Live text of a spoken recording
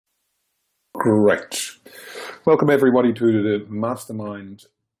Great. Welcome everybody to the Mastermind,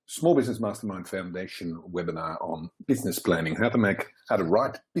 Small Business Mastermind Foundation webinar on business planning, how to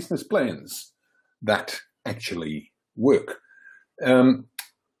write business plans that actually work. Can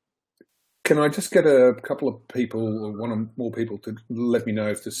I just get a couple of people, or one or more people, to let me know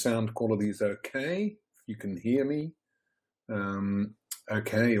if the sound quality is okay, if you can hear me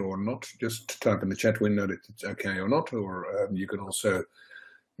okay or not. Just type in the chat window that it's okay or not, or you can also,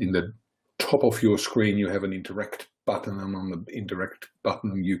 in the top of your screen, you have an interact button, and on the interact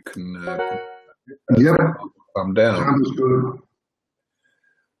button you can thumb down. Sound is good.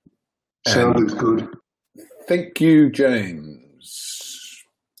 Sound is good. Thank you, James.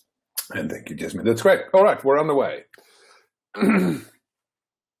 And thank you, Jasmine. That's great. All right, we're on the way.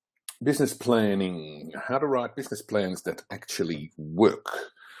 Business planning, how to write business plans that actually work.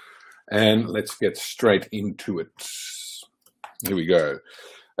 And let's get straight into it. Here we go.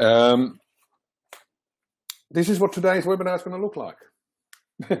 This is what today's webinar is going to look like.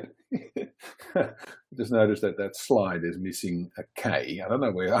 Just noticed that slide is missing a K. I don't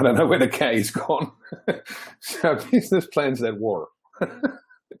know where the K is gone. So business plans that work.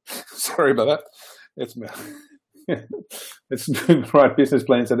 Sorry about that. Let's write business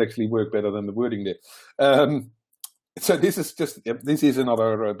plans that actually work better than the wording there. So this is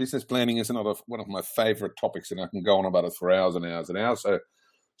another business planning is another one of my favorite topics, and I can go on about it for hours and hours and hours. So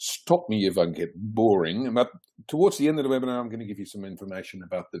stop me if I get boring. But towards the end of the webinar, I'm going to give you some information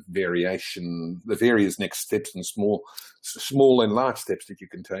about the various next steps and small and large steps that you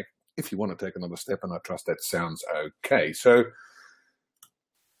can take if you want to take another step. And I trust that sounds okay. So,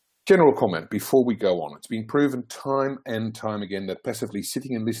 general comment before we go on. It's been proven time and time again that passively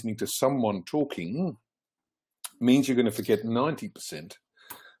sitting and listening to someone talking means you're going to forget 90%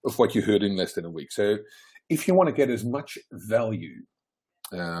 of what you heard in less than a week. So if you want to get as much value,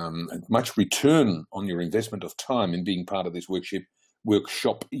 much return on your investment of time in being part of this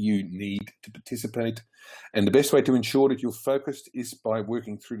workshop, you need to participate. And the best way to ensure that you're focused is by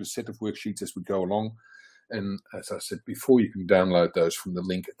working through the set of worksheets as we go along. And as I said before, you can download those from the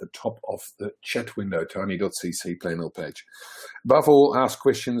link at the top of the chat window, tiny.cc plainl page. Above all, ask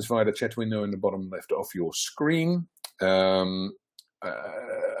questions via the chat window in the bottom left of your screen.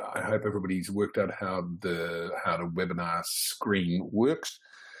 I hope everybody's worked out how the webinar screen works.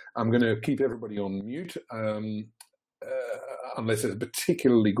 I'm going to keep everybody on mute unless there's a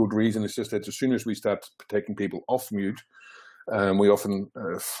particularly good reason. It's just that as soon as we start taking people off mute, we often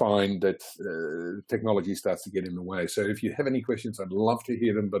find that technology starts to get in the way. So if you have any questions, I'd love to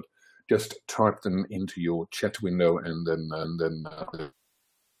hear them, but just type them into your chat window, and then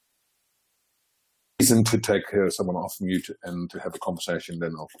reason to take someone off mute and to have a conversation,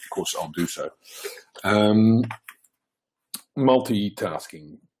 then of course I'll do so.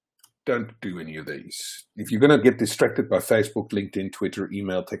 Multitasking. Don't do any of these. If you're going to get distracted by Facebook, LinkedIn, Twitter,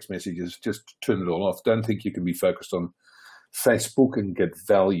 email, text messages, just turn it all off. Don't think you can be focused on Facebook and get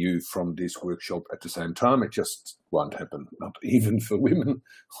value from this workshop at the same time. It just won't happen, not even for women,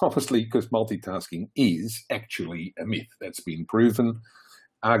 obviously, because multitasking is actually a myth. That's been proven.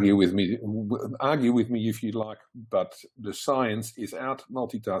 Argue with me if you like, but the science is out.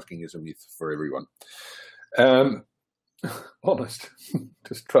 Multitasking is a myth for everyone. Honest,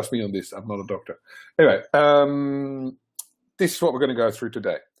 just trust me on this. I'm not a doctor. Anyway, this is what we're going to go through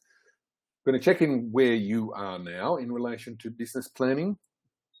today. We're going to check in where you are now in relation to business planning.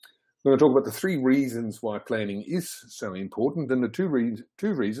 We're going to talk about the 3 reasons why planning is so important, and the two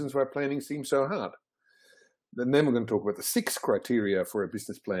reasons why planning seems so hard. And then we're going to talk about the 6 criteria for a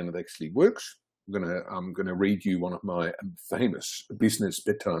business plan that actually works. I'm going to read you one of my famous business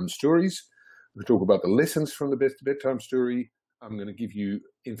bedtime stories. We'll talk about the lessons from the best bedtime story. I'm going to give you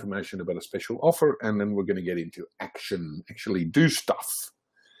information about a special offer, and then we're going to get into action, actually do stuff.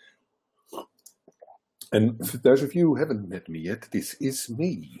 And for those of you who haven't met me yet, this is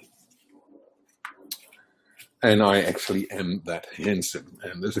me. And I actually am that handsome.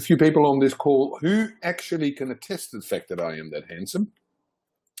 And there's a few people on this call who actually can attest to the fact that I am that handsome.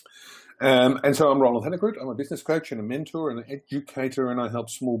 And so I'm Ronald Hennegroot. I'm a business coach and a mentor and an educator, and I help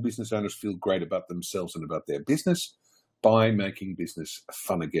small business owners feel great about themselves and about their business by making business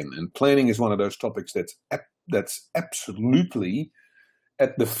fun again. And planning is one of those topics that's absolutely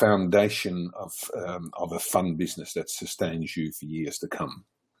at the foundation of a fun business that sustains you for years to come.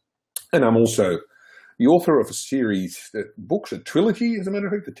 And I'm also the author of a series a trilogy, as a matter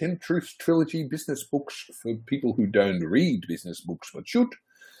of fact, the 10 Truths Trilogy, business books for people who don't read business books but should.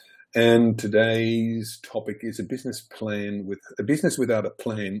 And today's topic is a business plan a business without a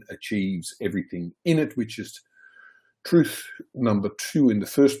plan achieves everything in it, which is truth number 2 in the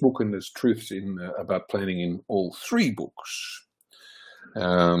first book, and there's truths in about planning in all 3 books.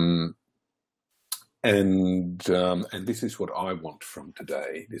 And this is what I want from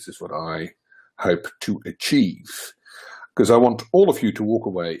today. This is what I hope to achieve, because I want all of you to walk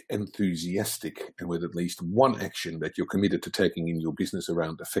away enthusiastic and with at least one action that you're committed to taking in your business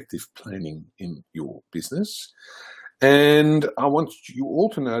around effective planning in your business. And I want you all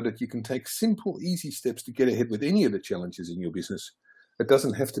to know that you can take simple, easy steps to get ahead with any of the challenges in your business. It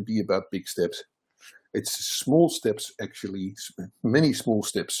doesn't have to be about big steps. It's small steps, actually, many small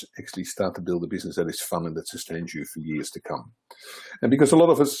steps actually start to build a business that is fun and that sustains you for years to come. And because a lot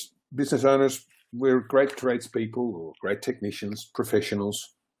of us business owners, we're great tradespeople or great technicians,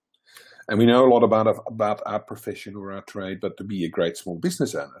 professionals, and we know a lot about our profession or our trade, but to be a great small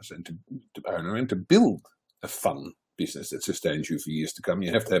business owner and to build a fun business that sustains you for years to come,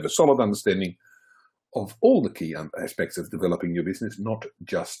 you have to have a solid understanding of all the key aspects of developing your business, not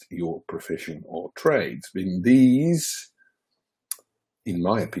just your profession or trades. These, in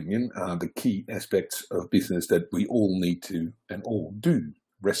my opinion, are the key aspects of business that we all need to and all do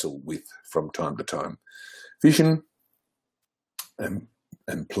wrestle with from time to time. Vision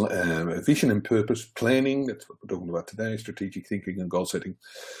vision and purpose, planning, that's what we're talking about today, strategic thinking and goal setting,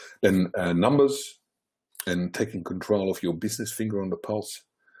 then numbers, and taking control of your business, finger on the pulse,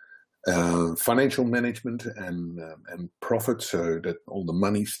 financial management and profit, so that all the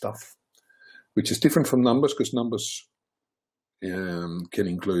money stuff, which is different from numbers, because numbers can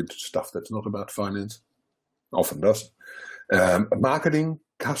include stuff that's not about finance, often does. Marketing,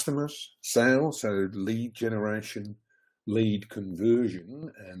 customers, sales, so lead generation, lead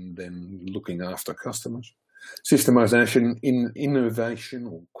conversion, and then looking after customers. Systemization, innovation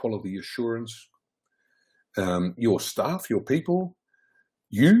or quality assurance, your staff, your people,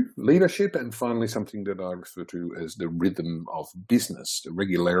 you, leadership, and finally something that I refer to as the rhythm of business, the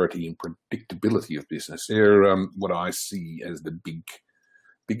regularity and predictability of business. They're what I see as the big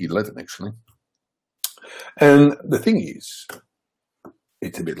 11, actually. And the thing is,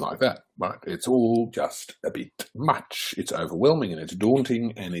 it's a bit like that, right? It's all just a bit much. It's overwhelming and it's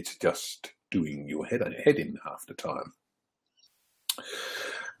daunting, and it's just doing your head in half the time.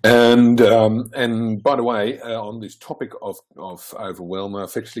 And by the way, on this topic of overwhelm,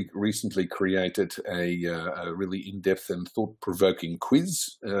 I've actually recently created a really in-depth and thought-provoking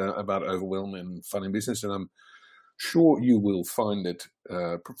quiz about overwhelm and fun in business, and I'm sure you will find it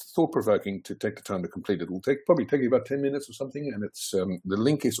thought-provoking to take the time to complete it. It will probably take you about 10 minutes or something, and it's the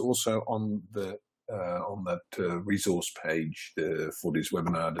link is also on the on that resource page for this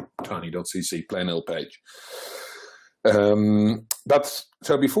webinar, the tiny.cc PlanL page.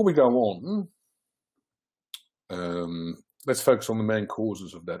 So before we go on, let's focus on the main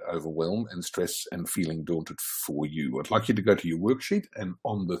causes of that overwhelm and stress and feeling daunted for you. I'd like you to go to your worksheet, and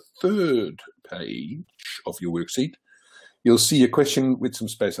on the 3rd page of your worksheet, you'll see a question with some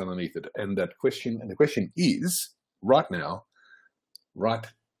space underneath it. And the question is, right now,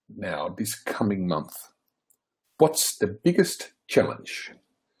 this coming month, what's the biggest challenge?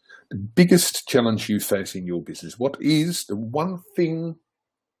 The biggest challenge you face in your business? What is the one thing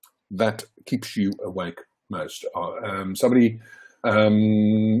that keeps you awake most? Somebody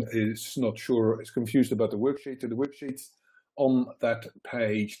is not sure, is confused about the worksheet. So the worksheets on that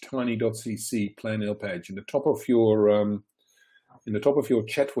page, tiny.cc PlanL page, in the top of your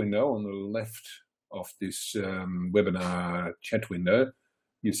chat window, on the left of this webinar chat window,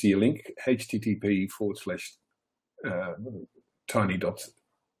 you see a link,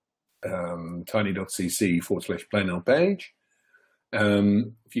 http://tiny.cc/PlanL page.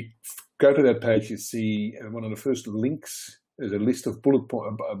 If you go to that page, you see one of the first links. There's a list of bullet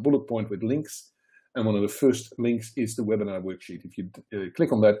point with links, and one of the first links is the webinar worksheet. If you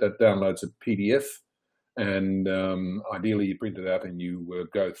click on that, that downloads a PDF, and ideally you print it out and you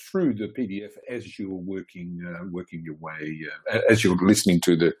go through the PDF as you're working your way, as you're listening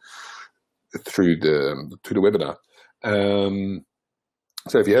to the webinar.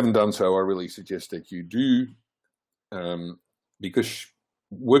 So if you haven't done so, I really suggest that you do, because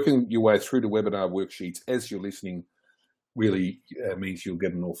working your way through the webinar worksheets as you're listening really means you'll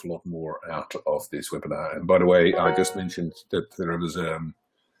get an awful lot more out of this webinar. And by the way, I just mentioned that there was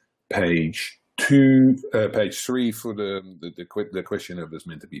page 3 for the question that was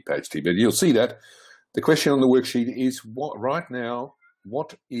meant to be page 2. But you'll see that the question on the worksheet is, what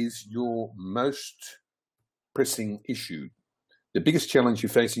is your most pressing issue? The biggest challenge you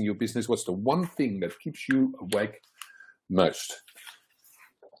face in your business? What's the one thing that keeps you awake most?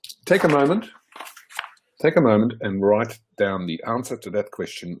 Take a moment and write down the answer to that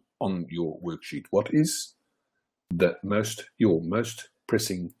question on your worksheet. What is your most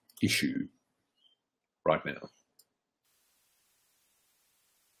pressing issue right now?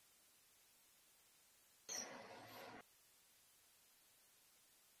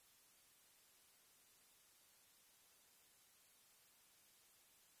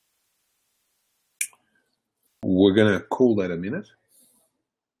 We're going to call that a minute.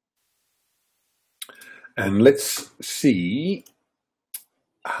 And let's see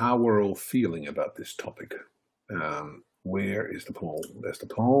how we're all feeling about this topic. Where is the poll? There's the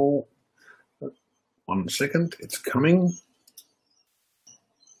poll. 1 second, it's coming.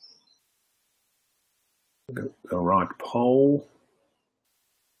 The right poll.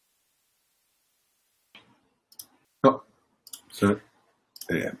 Oh, so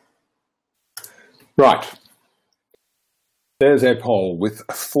there. Right. There's our poll with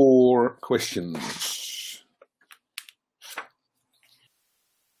 4 questions.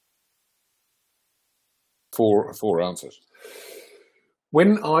 Four answers.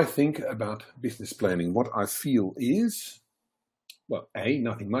 When I think about business planning, what I feel is, well, A,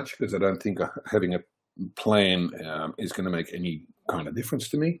 nothing much, because I don't think having a plan is going to make any kind of difference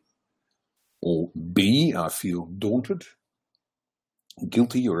to me. Or B, I feel daunted,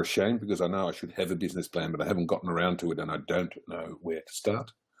 guilty or ashamed, because I know I should have a business plan, but I haven't gotten around to it and I don't know where to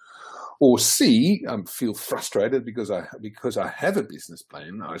start. Or C, I feel frustrated because I have a business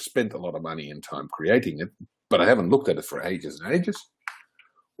plan. I spent a lot of money and time creating it, but I haven't looked at it for ages and ages.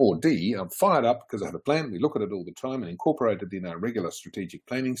 Or D, I'm fired up because I have a plan. We look at it all the time and incorporate it in our regular strategic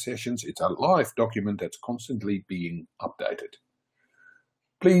planning sessions. It's a live document that's constantly being updated.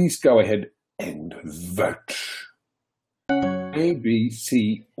 Please go ahead and vote. A, B,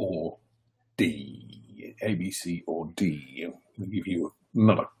 C, or D. A, B, C, or D. I'll give you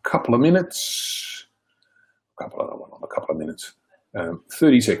another couple of minutes. A couple of minutes.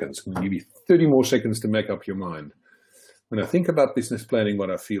 30 seconds. I'll give you 30 more seconds to make up your mind. When I think about business planning, what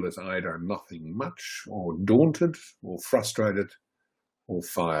I feel is either nothing much, or daunted, or frustrated, or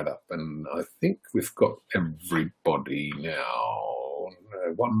fired up. And I think we've got everybody now.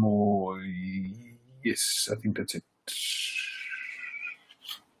 One more. Yes, I think that's it.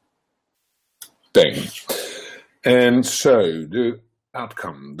 Bang. And so the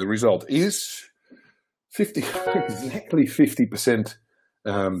outcome, the result is exactly 50%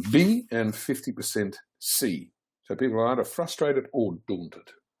 B and 50% C. So people are either frustrated or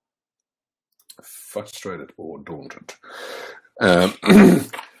daunted. Frustrated or daunted. And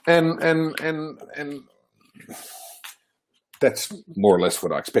that's more or less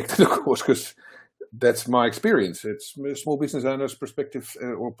what I expected, of course, because that's my experience. It's small business owners, prospective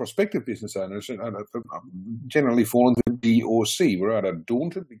business owners, generally fall into D or C. We're either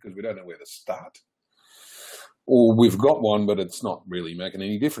daunted because we don't know where to start, or we've got one, but it's not really making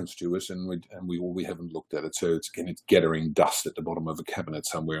any difference to us, and we haven't looked at it. So it's gathering dust at the bottom of a cabinet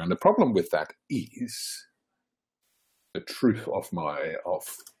somewhere. And the problem with that is the truth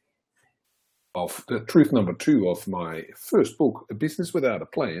truth number 2 of my first book, A Business Without a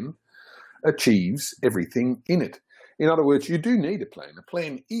Plan Achieves Everything in It. In other words, you do need a plan. A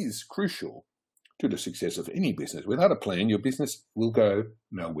plan is crucial to the success of any business. Without a plan, your business will go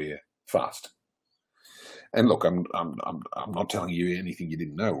nowhere fast. And look, I'm not telling you anything you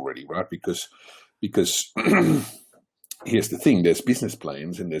didn't know already, right? Because here's the thing: there's business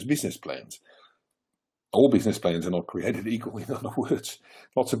plans and there's business plans. All business plans are not created equal. In other words,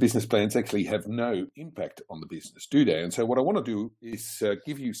 lots of business plans actually have no impact on the business, do they? And so what I want to do is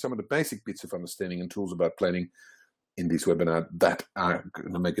give you some of the basic bits of understanding and tools about planning in this webinar that are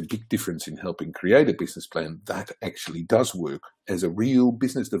going to make a big difference in helping create a business plan that actually does work as a real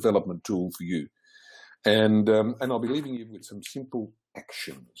business development tool for you. And I'll be leaving you with some simple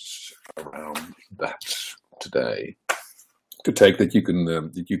actions around that today to take that you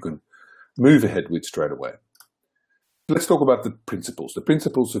can move ahead with straight away. Let's talk about the principles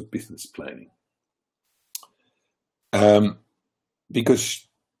of business planning. Because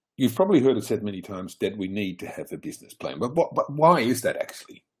you've probably heard it said many times that we need to have a business plan. But why is that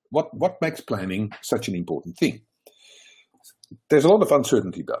actually? What makes planning such an important thing? There's a lot of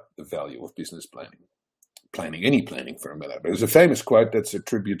uncertainty about the value of business planning, any planning for a matter. But there's a famous quote that's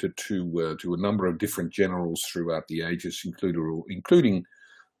attributed to a number of different generals throughout the ages, including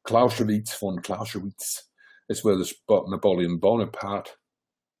Clausewitz, von Clausewitz, as well as Napoleon Bonaparte.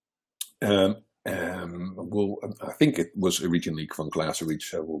 I think it was originally von Clausewitz,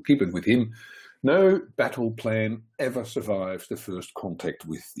 so we'll keep it with him. No battle plan ever survives the first contact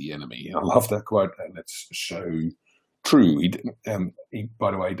with the enemy. I love that quote, and it's so true.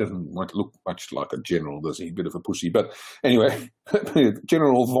 By the way, he doesn't look much like a general, does he? A bit of a pussy. But anyway,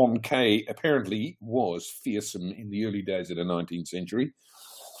 General Von K apparently was fearsome in the early days of the 19th century.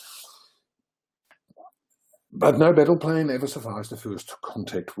 But no battle plan ever survives the first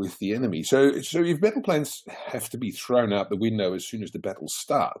contact with the enemy. So if battle plans have to be thrown out the window as soon as the battle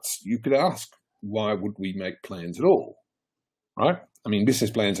starts, you could ask, why would we make plans at all? Right? I mean, business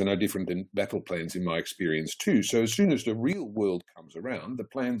plans are no different than battle plans in my experience too. So as soon as the real world comes around, the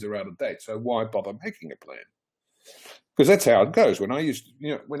plans are out of date. So why bother making a plan? Because that's how it goes. When I used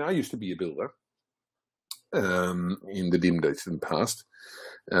to be a builder, in the dim distant past,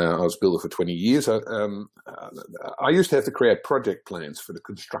 I was a builder for 20 years. I used to have to create project plans for the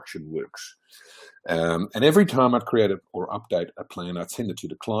construction works. And every time I'd create or update a plan, I'd send it to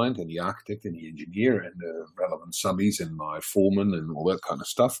the client and the architect and the engineer and the relevant subbies and my foreman and all that kind of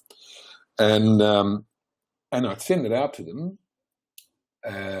stuff. And I'd send it out to them.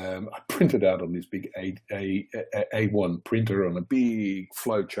 I printed out on this big A1 printer on a big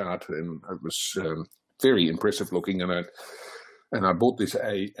flow chart, and it was very impressive looking. And I bought this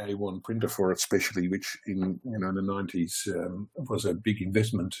A1 printer for it specially, which in the 90s was a big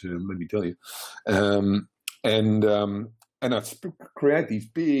investment, let me tell you. And I'd create these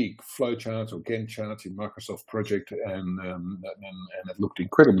big flow charts or Gantt charts in Microsoft Project, and it looked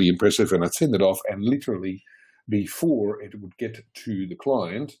incredibly impressive. And I'd send it off, and literally before it would get to the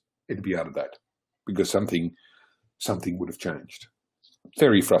client, it'd be out of date because something would have changed.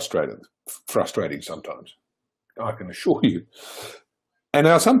 Very frustrating sometimes, I can assure you. And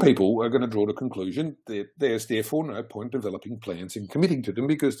now some people are going to draw the conclusion that there's therefore no point developing plans and committing to them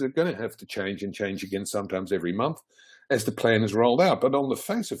because they're going to have to change and change again sometimes every month as the plan is rolled out. But on the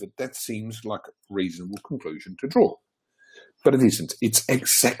face of it, that seems like a reasonable conclusion to draw. But it isn't. It's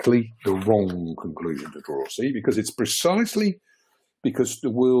exactly the wrong conclusion to draw, see, because it's precisely because the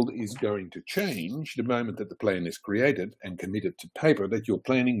world is going to change the moment that the plan is created and committed to paper that your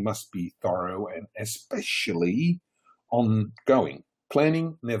planning must be thorough and especially ongoing.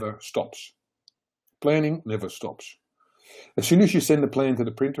 Planning never stops. Planning never stops. As soon as you send the plan to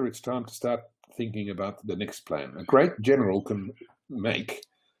the printer, it's time to start thinking about the next plan. A great general can make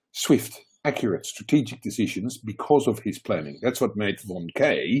swift, accurate, strategic decisions because of his planning. That's what made Von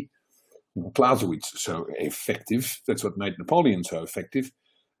K, Clausewitz so effective. That's what made Napoleon so effective,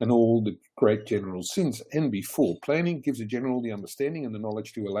 and all the great generals since and before. Planning gives a general the understanding and the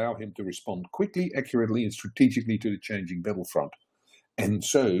knowledge to allow him to respond quickly, accurately, and strategically to the changing battlefront. And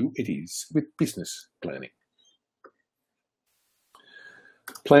so it is with business planning.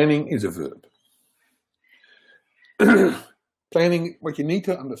 Planning is a verb. Planning, what you need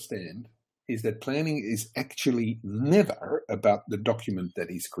to understand is that planning is actually never about the document that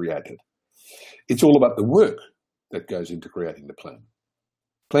is created. It's all about the work that goes into creating the plan.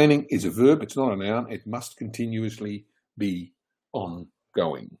 Planning is a verb, it's not a noun, it must continuously be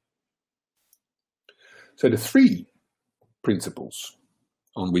ongoing. So the three principles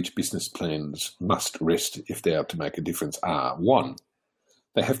on which business plans must rest if they are to make a difference are: 1,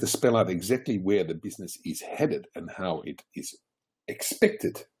 they have to spell out exactly where the business is headed and how it is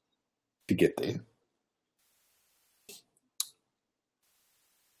expected to get there.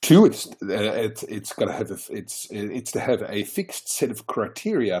 2, it's to have a fixed set of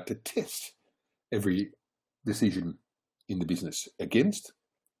criteria to test every decision in the business against.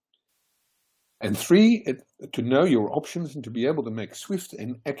 And 3, to know your options and to be able to make swift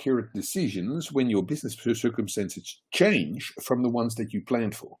and accurate decisions when your business circumstances change from the ones that you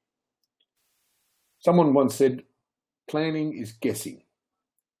planned for. Someone once said, planning is guessing.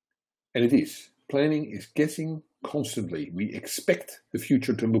 And it is. Planning is guessing constantly. We expect the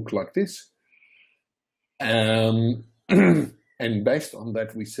future to look like this. And based on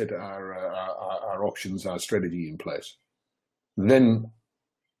that, we set our options, our strategy in place. Then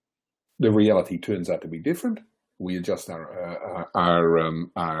the reality turns out to be different. We adjust our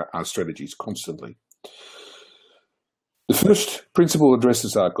strategies constantly. The first principle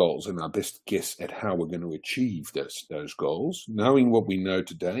addresses our goals and our best guess at how we're going to achieve those goals. Knowing what we know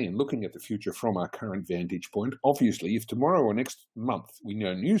today and looking at the future from our current vantage point. Obviously, if tomorrow or next month we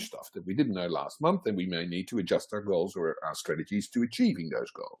know new stuff that we didn't know last month, then we may need to adjust our goals or our strategies to achieving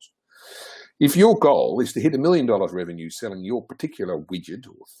those goals. If your goal is to hit $1 million revenue selling your particular widget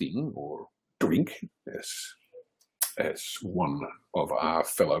or thing or drink, as one of our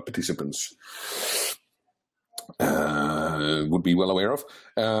fellow participants would be well aware of,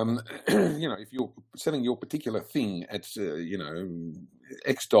 if you're selling your particular thing at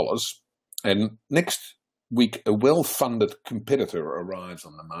X dollars, and next week a well-funded competitor arrives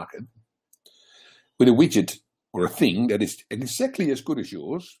on the market with a widget or a thing that is exactly as good as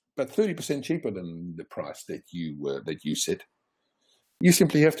yours, but 30% cheaper than the price that you set, you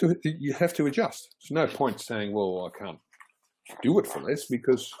simply have to adjust. There's no point saying, well, I can't do it for less,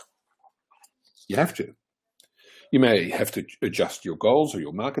 because you have to. You may have to adjust your goals or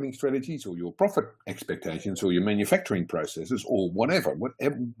your marketing strategies or your profit expectations or your manufacturing processes or whatever,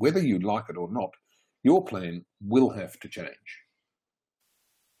 whether you like it or not, your plan will have to change.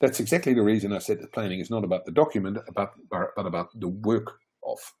 That's exactly the reason I said that planning is not about the document, but about the work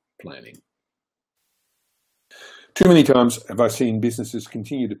of planning. Too many times have I seen businesses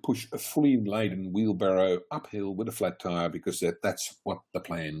continue to push a fully laden wheelbarrow uphill with a flat tire because that's what the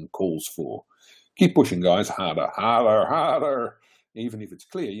plan calls for. Keep pushing, guys, harder, harder, harder. Even if it's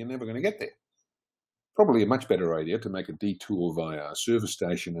clear, you're never going to get there. Probably a much better idea to make a detour via a service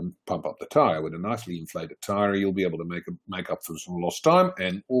station and pump up the tire. With a nicely inflated tire, you'll be able to make up for some lost time.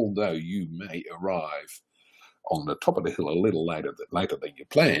 And although you may arrive on the top of the hill a little later than you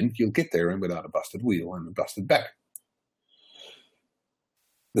planned, you'll get there and without a busted wheel and a busted back.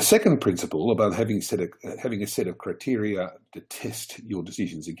 The second principle about having a set of criteria to test your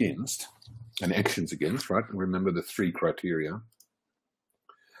decisions against and actions against, right? And remember the 3 criteria.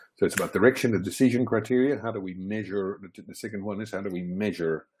 So it's about direction of decision criteria. How do we measure? The second one is how do we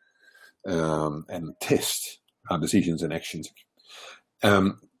measure and test our decisions and actions?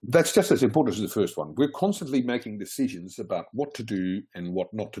 That's just as important as the first one. We're constantly making decisions about what to do and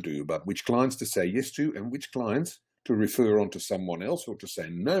what not to do, about which clients to say yes to and which clients to refer on to someone else or to say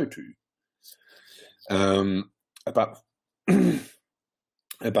no to, about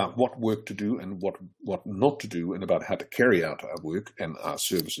what work to do and what not to do, and about how to carry out our work and our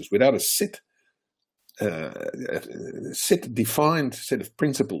services. Without a defined set of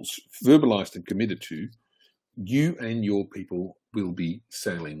principles, verbalized and committed to, you and your people will be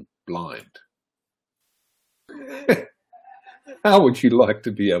sailing blind. How would you like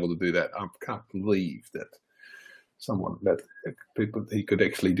to be able to do that? I can't believe that he could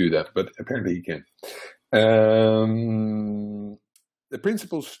actually do that, but apparently he can. The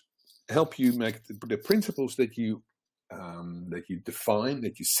principles help you make the principles that you define,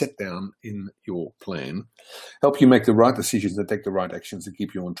 that you set down in your plan, help you make the right decisions and take the right actions to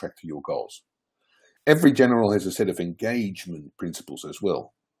keep you on track to your goals. Every general has a set of engagement principles as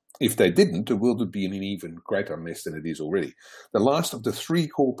well. If they didn't, the world would be in an even greater mess than it is already. The last of the 3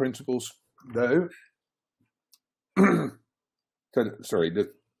 core principles, though, the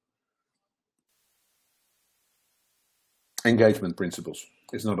engagement principles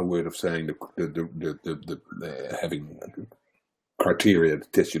is not a word of saying the having criteria to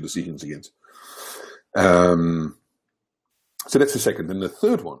test your decisions against. So that's the second. And the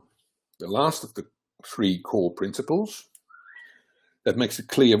third one, the last of the 3 core principles that makes it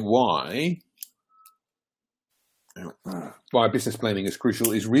clear why business planning is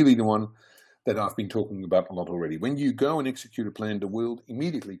crucial, is really the one that I've been talking about a lot already. When you go and execute a plan, the world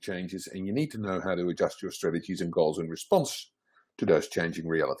immediately changes, and you need to know how to adjust your strategies and goals in response to those changing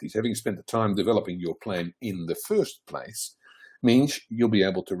realities. Having spent the time developing your plan in the first place means you'll be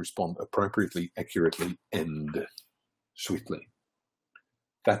able to respond appropriately, accurately, and swiftly.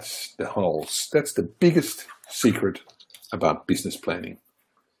 That's the biggest secret about business planning,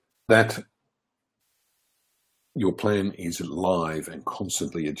 that your plan is live and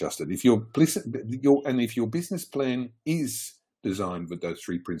constantly adjusted. If your business plan is designed with those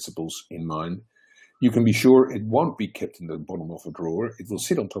 3 principles in mind, you can be sure it won't be kept in the bottom of a drawer. It will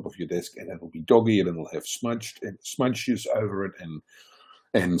sit on top of your desk, and it'll be doggy, and it'll have smudges over it,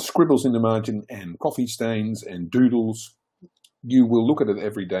 and scribbles in the margin, and coffee stains, and doodles. You will look at it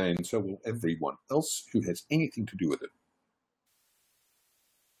every day, and so will everyone else who has anything to do with it.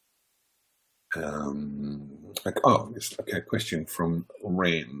 Okay, a question from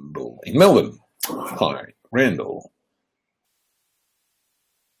Randall in Melbourne. Hi, Randall.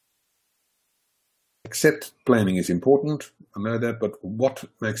 Accept planning is important, I know that, but what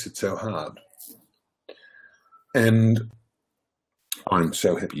makes it so hard? And I'm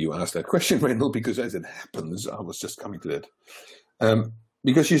so happy you asked that question, Randall, because as it happens, I was just coming to that.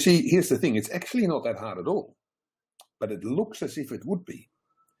 Because you see, here's the thing, it's actually not that hard at all, but it looks as if it would be.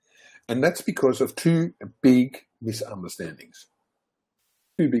 And that's because of 2 big misunderstandings.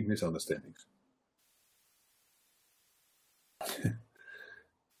 2 big misunderstandings.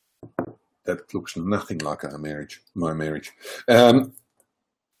 That looks nothing like my marriage.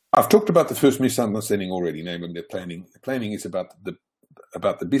 I've talked about the first misunderstanding already, namely that planning is about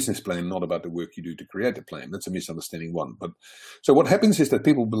the business plan, not about the work you do to create the plan. That's a misunderstanding 1. So what happens is that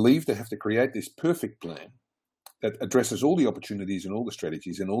people believe they have to create this perfect plan that addresses all the opportunities and all the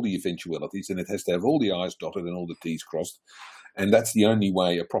strategies and all the eventualities, and it has to have all the I's dotted and all the T's crossed. And that's the only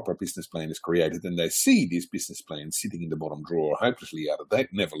way a proper business plan is created. And they see this business plan sitting in the bottom drawer, hopelessly out of date,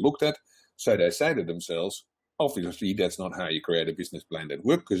 never looked at. So they say to themselves, obviously, that's not how you create a business plan that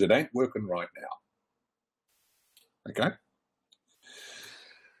works, because it ain't working right now. Okay?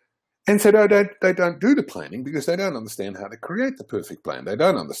 And so they don't do the planning because they don't understand how to create the perfect plan. They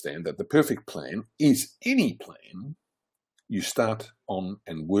don't understand that the perfect plan is any plan you start on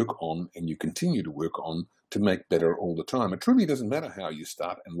and work on and you continue to work on to make better all the time. It truly doesn't matter how you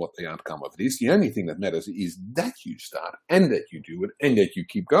start and what the outcome of it is. The only thing that matters is that you start and that you do it and that you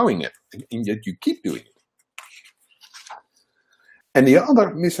keep going it and that you keep doing it. And the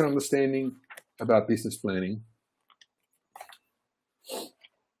other misunderstanding about business planning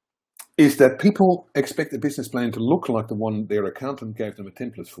is that people expect a business plan to look like the one their accountant gave them a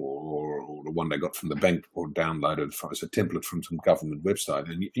template for, or the one they got from the bank or downloaded as a template from some government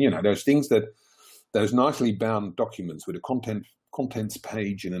website. And, you know, those things that, those nicely bound documents with a contents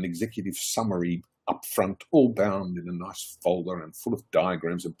page and an executive summary up front, all bound in a nice folder and full of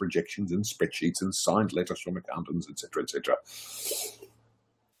diagrams and projections and spreadsheets and signed letters from accountants, etc., etc.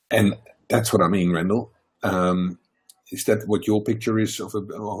 And that's what I mean, Randall. Is that what your picture is of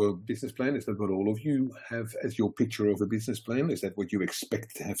a business plan? Is that what all of you have as your picture of a business plan? Is that what you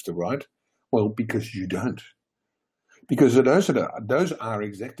expect to have to write? Well, because you don't. Because those are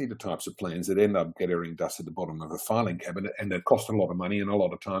exactly the types of plans that end up gathering dust at the bottom of a filing cabinet and that cost a lot of money and a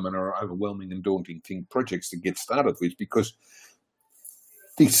lot of time and are overwhelming and daunting projects to get started with, because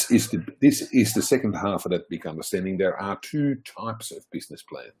this is the second half of that big understanding. There are two types of business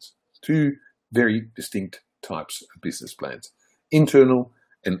plans, two very distinct types of business plans, internal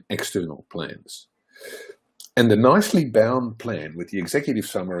and external plans. And the nicely bound plan with the executive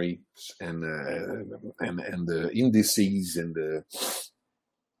summary and the indices and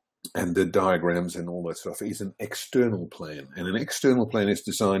the diagrams and all that stuff is an external plan. And an external plan is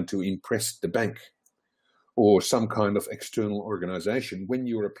designed to impress the bank or some kind of external organization when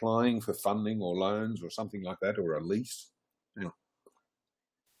you're applying for funding or loans or something like that, or a lease. You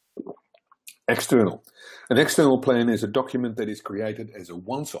know. External. An external plan is a document that is created as a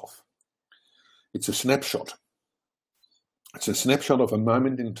once-off. It's a snapshot. It's a snapshot of a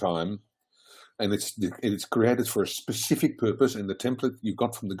moment in time, and it's created for a specific purpose, and the template you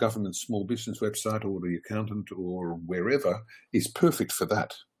got from the government small business website or the accountant or wherever is perfect for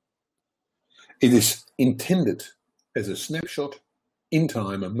that. It is intended as a snapshot in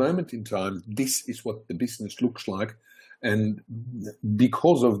time, a moment in time. This is what the business looks like, and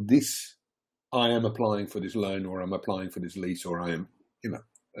because of this, I am applying for this loan, or I'm applying for this lease, or I am,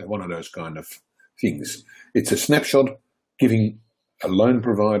 one of those kind of things. It's a snapshot giving a loan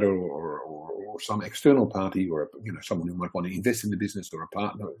provider or some external party, or someone who might want to invest in the business, or a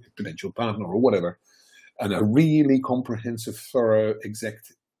partner, a potential partner, or whatever, and a really comprehensive, thorough,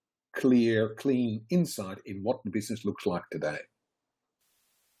 exact, clear, clean insight in what the business looks like today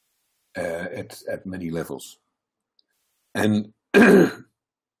at many levels. And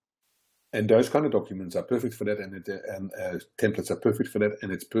and those kind of documents are perfect for that, and templates are perfect for that,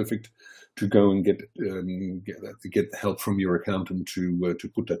 and it's perfect to go and get help from your accountant to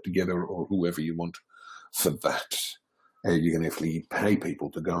put that together, or whoever you want for that. You can actually pay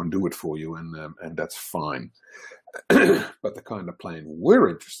people to go and do it for you, and that's fine. But the kind of plan we're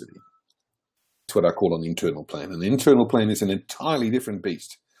interested in is what I call an internal plan. An internal plan is an entirely different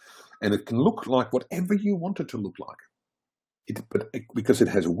beast, and it can look like whatever you want it to look like. Because it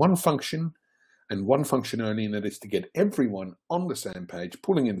has one function and one function only, and that is to get everyone on the same page,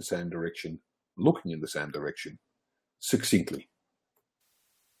 pulling in the same direction, looking in the same direction, succinctly.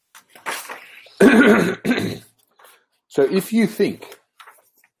 So if you think,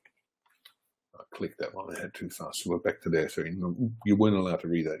 I clicked that one, I had too fast, so we're back to there. So you weren't allowed to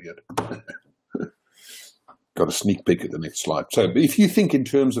read that yet. Got a sneak peek at the next slide. So if you think in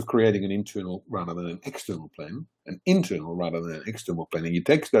terms of creating an internal rather than an external plan, an internal rather than an external plan, and you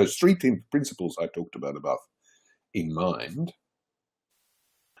take those three principles I talked about above in mind,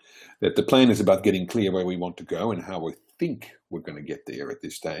 that the plan is about getting clear where we want to go and how we think we're going to get there at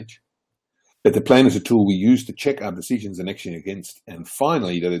this stage, that the plan is a tool we use to check our decisions and action against, and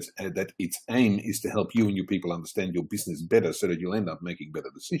finally that its aim is to help you and your people understand your business better so that you'll end up making better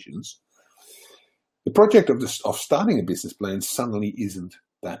decisions. The project of starting a business plan suddenly isn't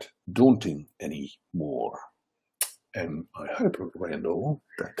that daunting anymore. And I hope, Randall,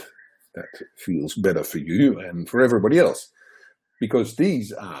 that feels better for you and for everybody else, because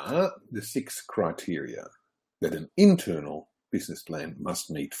these are the 6 criteria that an internal business plan must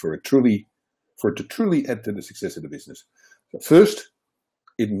meet for for it to truly add to the success of the business. So first,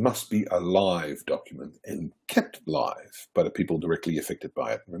 it must be a live document and kept live by the people directly affected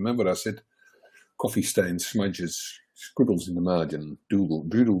by it. Remember what I said? Coffee stains, smudges, scribbles in the margin,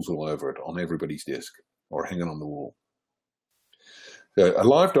 doodles all over it on everybody's desk or hanging on the wall. So a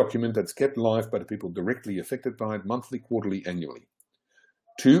live document that's kept live by the people directly affected by it, monthly, quarterly, annually.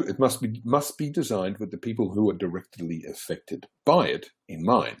 2, it must be designed with the people who are directly affected by it in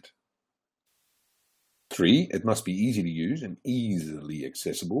mind. 3, it must be easy to use and easily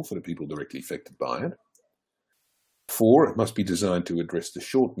accessible for the people directly affected by it. 4, it must be designed to address the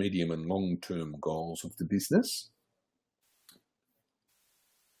short, medium, and long-term goals of the business.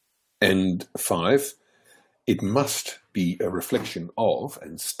 And 5, it must be a reflection of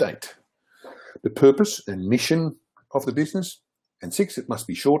and state the purpose and mission of the business. And 6, it must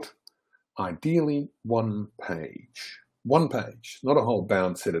be short, ideally 1 page. 1 page, not a whole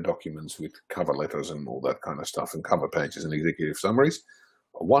bound set of documents with cover letters and all that kind of stuff and cover pages and executive summaries.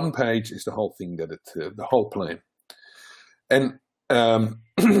 1 page is the whole thing that the whole plan. And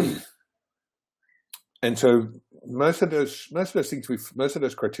and so most of those things most of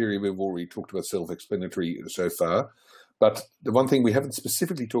those criteria we've already talked about, self-explanatory so far. But the one thing we haven't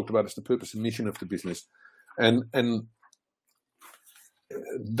specifically talked about is the purpose and mission of the business, and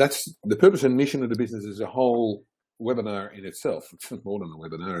that's the purpose and mission of the business is a whole webinar in itself. It's more than a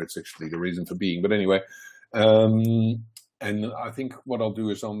webinar; it's actually the reason for being. But anyway. And I think what I'll do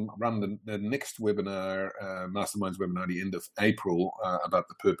is I'll run the next webinar, Masterminds webinar, the end of April, about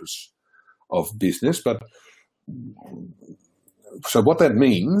the purpose of business. But so what that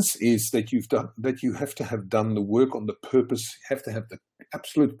means is that you have to have done the work on the purpose. You have to have the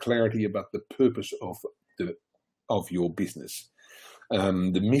absolute clarity about the purpose of your business,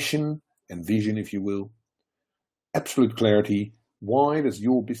 the mission and vision, if you will. Absolute clarity. Why does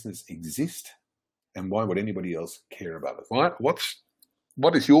your business exist? And why would anybody else care about it?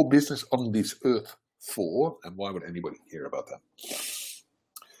 What is your business on this earth for? And why would anybody care about that?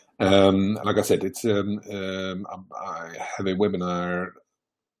 Like I said, it's I have a webinar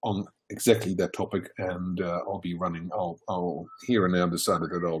on exactly that topic, and I'll be running. I'll here and now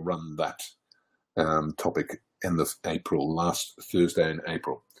decided that I'll run that topic end of April, last Thursday in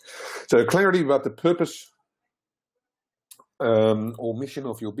April. So clarity about the purpose or mission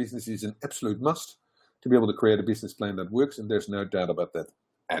of your business is an absolute must to be able to create a business plan that works, and there's no doubt about that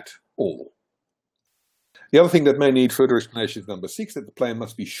at all. The other thing that may need further explanation is number 6, that the plan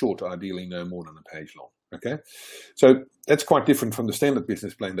must be short, ideally no more than a page long. Okay, so that's quite different from the standard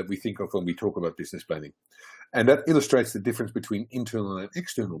business plan that we think of when we talk about business planning, and that illustrates the difference between internal and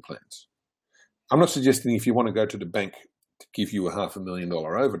external plans. I'm not suggesting if you want to go to the bank to give you a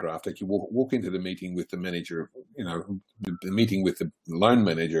 $500,000 overdraft that you walk into the meeting with the manager, the meeting with the loan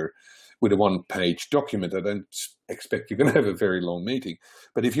manager with a 1-page document. I don't expect you're going to have a very long meeting.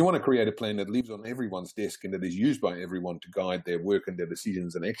 But if you want to create a plan that lives on everyone's desk and that is used by everyone to guide their work and their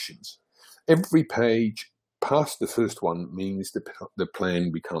decisions and actions, every page past the first one means the plan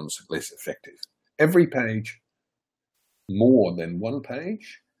becomes less effective. Every page more than 1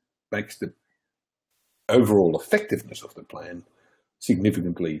 page makes the overall effectiveness of the plan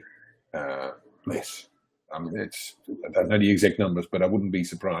significantly less. I don't know the exact numbers, but I wouldn't be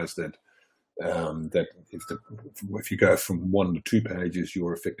surprised that if you go from 1 to 2 pages,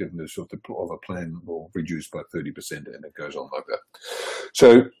 your effectiveness of a plan will reduce by 30%, and it goes on like that.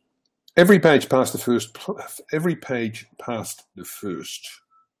 So every page past the first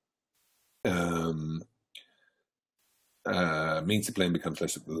means the plan becomes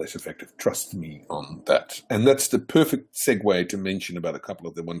less effective. Trust me on that. And that's the perfect segue to mention about a couple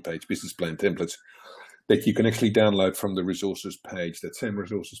of the 1-page business plan templates that you can actually download from the resources page, that same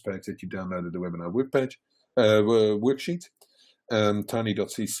resources page that you downloaded the webinar worksheet,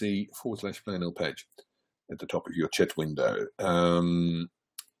 tiny.cc/planl page at the top of your chat window.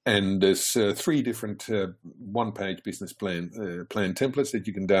 And there's 3 different 1-page business plan templates that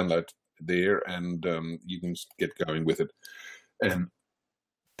you can download there, and you can get going with it. And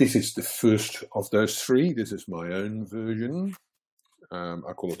this is the first of those 3. This is my own version.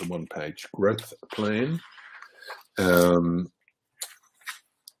 I call it the 1-page growth plan.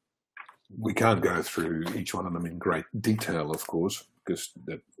 We can't go through each one of them in great detail, of course, because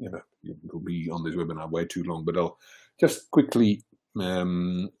you'll be on this webinar way too long. But I'll just quickly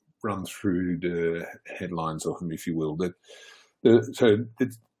run through the headlines of them, if you will.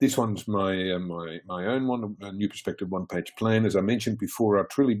 This one's my own one, a New Perspective 1-page plan. As I mentioned before, I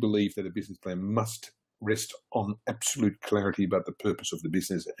truly believe that a business plan must rest on absolute clarity about the purpose of the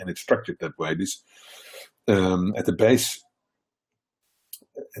business, and it's structured that way. This at the base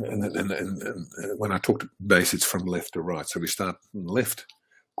when I talk base, it's from left to right. So we start from left,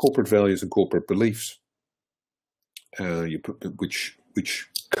 corporate values and corporate beliefs, which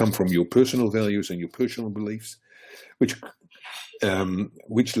come from your personal values and your personal beliefs, which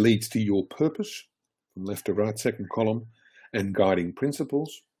leads to your purpose, from left to right, second column, and guiding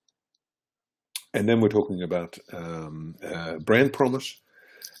principles. And then we're talking about brand promise,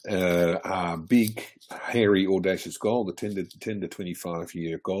 our big, hairy, audacious goal, the 10 to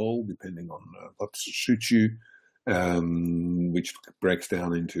 25-year goal, depending on what suits you, which breaks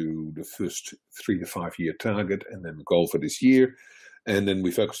down into the first 3 to 5 year target and then the goal for this year. And then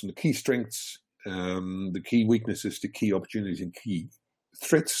we focus on the key strengths, the key weaknesses, the key opportunities and key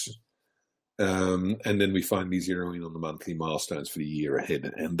threats. And then we finally zero in on the monthly milestones for the year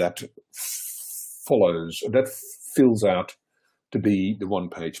ahead. And that fills out to be the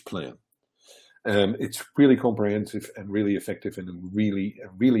one-page plan. It's really comprehensive and really effective, and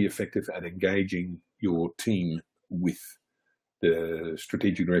really effective at engaging your team with the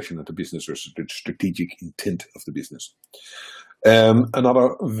strategic direction of the business, or the strategic intent of the business.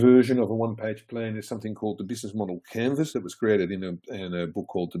 Another version of a one-page plan is something called the Business Model Canvas, that was created in a book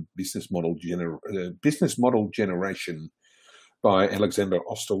called the Business Model Generation by Alexander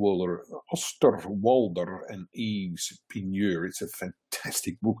Osterwalder and Yves Pigneur. It's a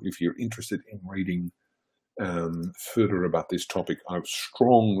fantastic book if you're interested in reading further about this topic. I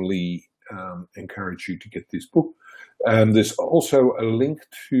strongly encourage you to get this book. There's also a link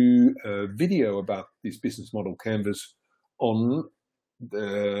to a video about this business model canvas on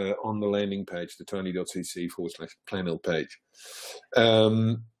the landing page, the tony.cc/planl page.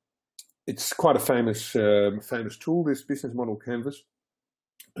 It's quite a famous tool, this business model canvas.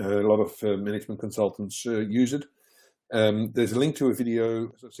 A lot of management consultants use it. There's a link to a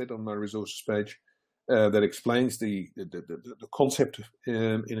video, as I said, on my resources page that explains the concept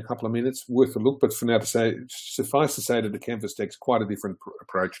in a couple of minutes. Worth a look, but for now, suffice to say that the canvas takes quite a different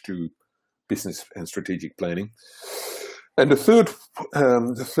approach to business and strategic planning. And the third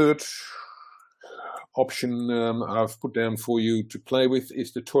option I've put down for you to play with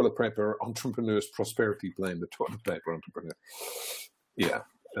is the Toilet Paper Entrepreneur's Prosperity Plan. The Toilet Paper Entrepreneur. Yeah.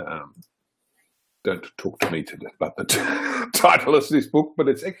 Don't talk to me about the title of this book, but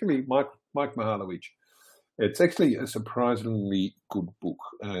it's actually Mike Mihalowicz. It's actually a surprisingly good book.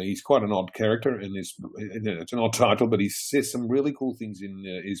 He's quite an odd character, and it's an odd title, but he says some really cool things in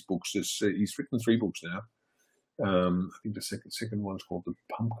his books. He's written 3 books now. I think the second one's called The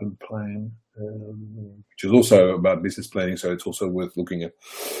Pumpkin Plan, which is also about business planning, so it's also worth looking at.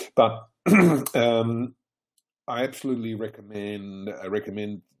 But I absolutely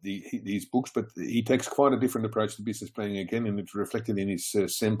recommend these books, but he takes quite a different approach to business planning again, and it's reflected in his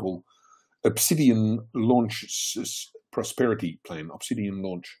sample Obsidian Launch Prosperity Plan. Obsidian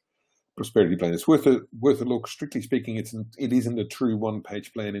Launch Prosperity Plan. It's worth a look. Strictly speaking, it isn't a true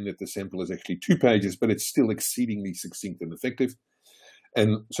one-page plan in that the sample is actually 2 pages, but it's still exceedingly succinct and effective.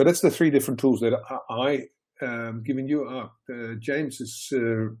 And so that's the 3 different tools that I given you. James's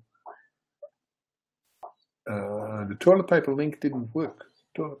the toilet paper link didn't work.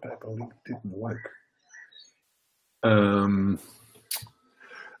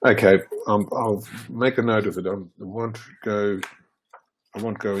 Okay, I'll make a note of it. I won't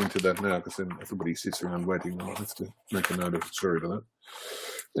go into that now, because then everybody sits around waiting. I'll have to make a note of it. Sorry for that.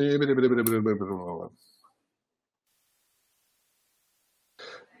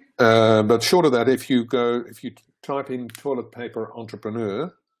 But short of that, if you type in toilet paper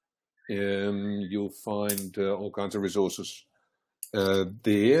entrepreneur, you'll find all kinds of resources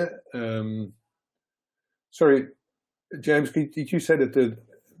there. Sorry, James, did you say that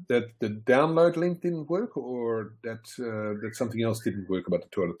the download link didn't work, or that something else didn't work about the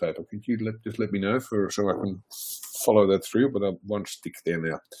toilet paper? Could you just let me know so I can follow that through? But I won't stick there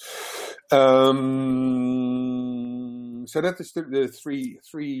now. So that is the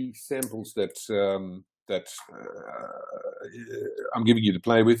three samples that I'm giving you to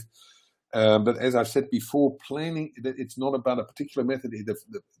play with. But as I've said before, planning, it's not about a particular method.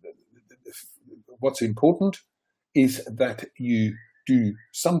 What's important is that you do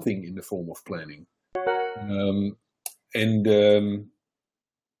something in the form of planning.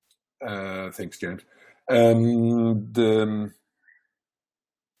 Thanks, James.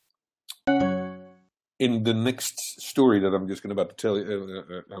 In the next story that I'm just about to tell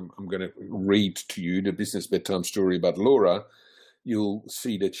you, I'm going to read to you the business bedtime story about Laura. You'll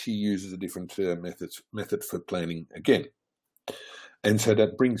see that she uses a different method for planning again. And so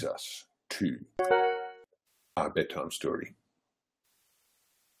that brings us to our bedtime story.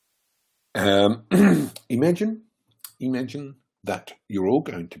 Imagine that you're all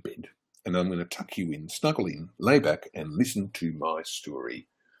going to bed, and I'm going to tuck you in, snuggle in, lay back, and listen to my story.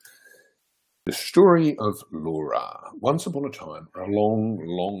 The story of Laura. Once upon a time, a long,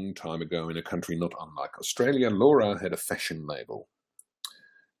 long time ago, in a country not unlike Australia, Laura had a fashion label.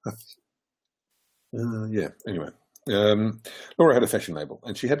 Laura had a fashion label,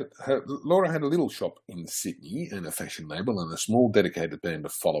 and Laura had a little shop in Sydney and a fashion label and a small dedicated band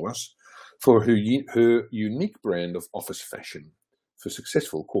of followers for her unique brand of office fashion for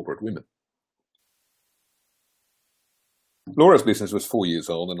successful corporate women. Laura's business was 4 years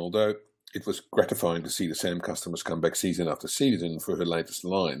old, and although it was gratifying to see the same customers come back season after season for her latest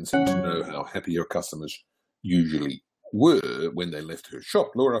lines and to know how happy her customers usually were when they left her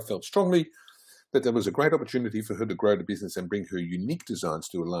shop, Laura felt strongly that there was a great opportunity for her to grow the business and bring her unique designs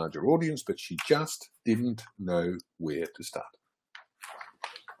to a larger audience, but she just didn't know where to start.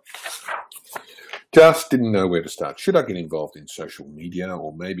 Just didn't know where to start. Should I get involved in social media,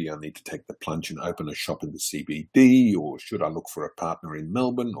 or maybe I need to take the plunge and open a shop in the CBD, or should I look for a partner in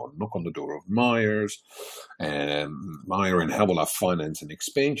Melbourne, or knock on the door of Myer, and how will I finance an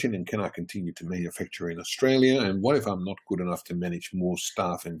expansion, and can I continue to manufacture in Australia, and what if I'm not good enough to manage more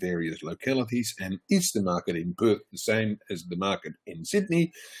staff in various localities, and is the market in Perth the same as the market in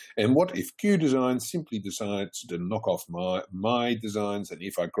Sydney, and what if Q Design simply decides to knock off my designs, and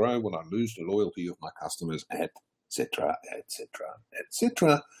if I grow, will I lose the loyalty of my customers, etc., etc.,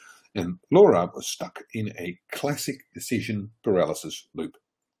 etc. And Laura was stuck in a classic decision paralysis loop.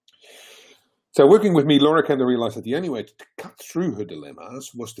 So working with me, Laura came to realize that the only way to cut through her dilemmas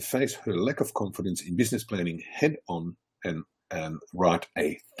was to face her lack of confidence in business planning head on and write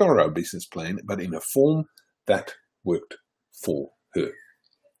a thorough business plan, but in a form that worked for her.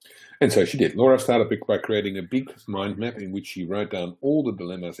 And so she did. Laura started by creating a big mind map in which she wrote down all the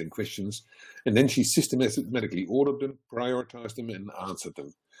dilemmas and questions, and then she systematically ordered them, prioritized them, and answered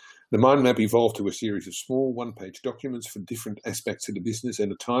them. The mind map evolved to a series of small one-page documents for different aspects of the business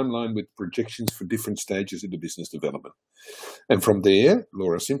and a timeline with projections for different stages of the business development. And from there,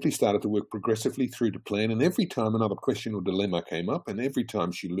 Laura simply started to work progressively through the plan, and every time another question or dilemma came up, and every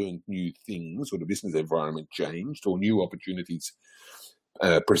time she learned new things or the business environment changed or new opportunities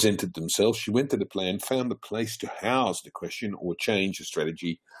presented themselves, she went to the plan, found a place to house the question or change a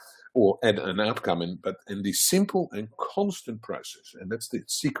strategy or add an outcome. And this simple and constant process, and that's the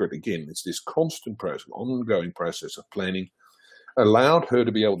secret again, it's this constant process, ongoing process of planning, allowed her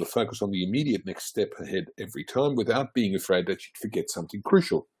to be able to focus on the immediate next step ahead every time without being afraid that she'd forget something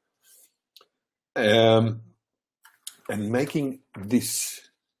crucial. And making this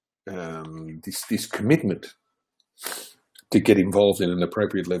commitment to get involved in an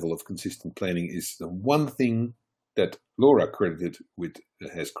appropriate level of consistent planning is the one thing that Laura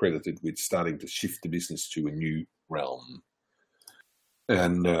has credited with starting to shift the business to a new realm.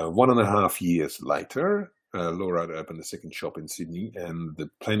 And 1.5 years later, Laura had opened a second shop in Sydney, and the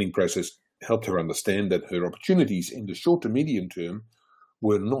planning process helped her understand that her opportunities in the short to medium term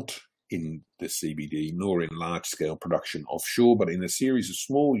were not in the CBD nor in large-scale production offshore, but in a series of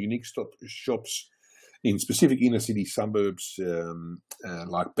small, unique shops in specific inner city suburbs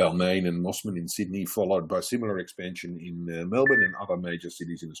like Balmain and Mossman in Sydney, followed by similar expansion in Melbourne and other major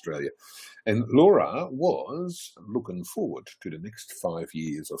cities in Australia. And Laura was looking forward to the next 5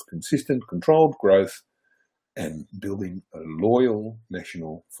 years of consistent, controlled growth and building a loyal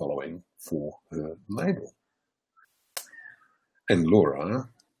national following for her label. And Laura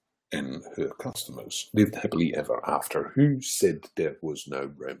and her customers lived happily ever after. Who said there was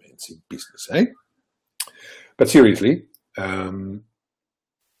no romance in business, eh? But seriously, those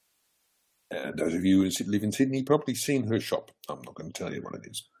of you who live in Sydney probably seen her shop. I'm not going to tell you what it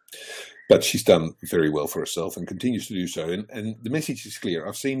is. But she's done very well for herself and continues to do so. And the message is clear.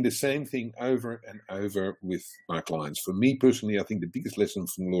 I've seen the same thing over and over with my clients. For me personally, I think the biggest lesson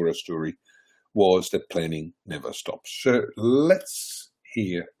from Laura's story was that planning never stops. So let's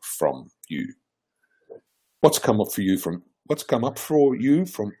hear from you. What's come up for you from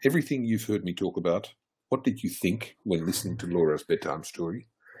everything you've heard me talk about? What did you think when listening to Laura's bedtime story?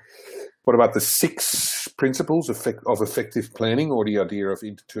 What about the 6 principles of effective planning, or the idea of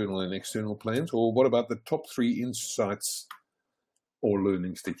internal and external plans? Or what about the top 3 insights or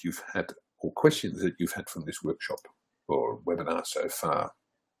learnings that you've had, or questions that you've had from this workshop or webinar so far?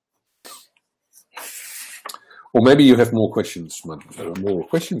 Or maybe you have more questions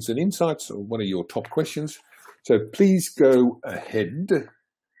than insights, or what are your top questions? So please go ahead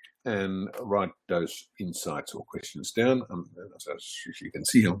and write those insights or questions down. As you can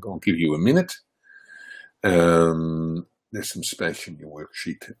see, I'll give you a minute. there's some space in your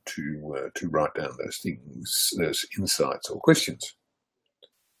worksheet to write down those things, those insights or questions.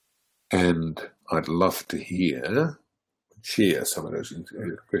 And I'd love to share some of those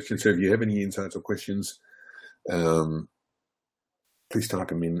questions. So if you have any insights or questions, please type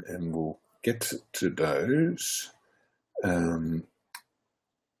them in and we'll get to those.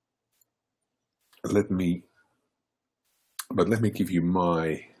 Let me give you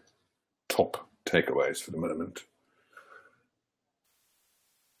my top takeaways for the moment.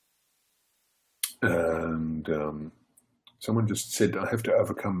 And someone just said, I have to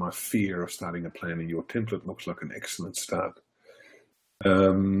overcome my fear of starting a plan, and your template looks like an excellent start.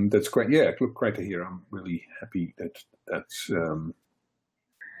 That's great. Yeah, look, great to hear. I'm really happy that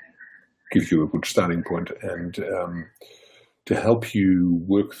gives you a good starting point, and to help you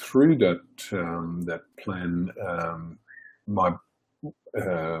work through that plan,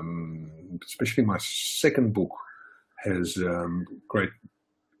 especially my second book has great,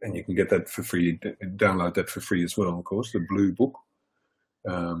 and you can get that for free, download that for free as well, of course, the blue book,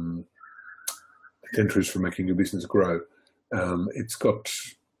 10 Truths for Making Your Business Grow. It's got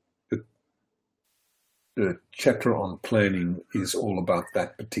the chapter on planning is all about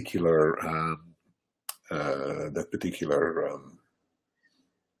that particular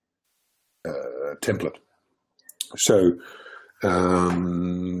template. So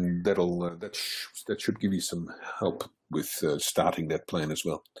that should give you some help with starting that plan as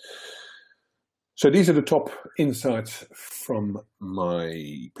well. So these are the top insights from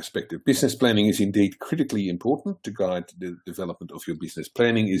my perspective. Business planning is indeed critically important to guide the development of your business.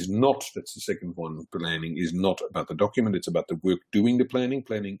 Planning is not, that's the second one, planning is not about the document, it's about the work doing the planning.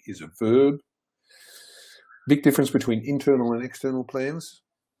 Planning is a verb. Big difference between internal and external plans.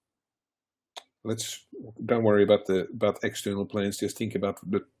 Don't worry about external plans, just think about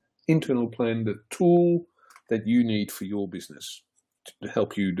the internal plan, the tool that you need for your business to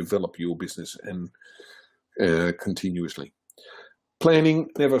help you develop your business and continuously.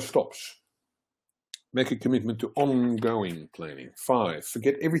 Planning never stops. Make a commitment to ongoing planning. 5,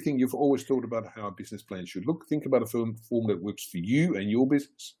 forget everything you've always thought about how a business plan should look. Think about a form that works for you and your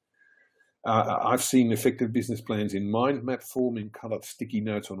business. I've seen effective business plans in mind map form, in colored sticky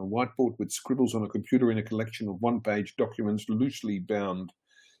notes on a whiteboard, with scribbles on a computer, in a collection of one-page documents loosely bound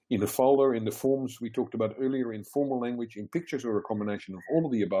in a folder, in the forms we talked about earlier, in formal language, in pictures, or a combination of all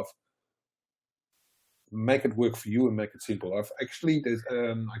of the above. Make it work for you and make it simple. I've actually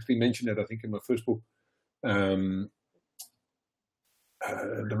mentioned that, I think, in my first book. There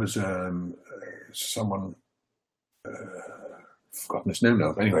was someone, forgotten his name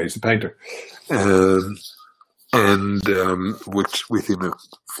now. Anyway, he's a painter, and worked with him a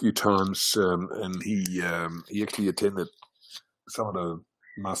few times, and he actually attended some of the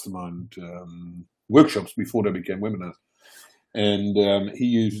mastermind workshops before they became webinars, and he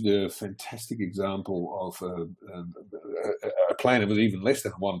used a fantastic example of a plan that was even less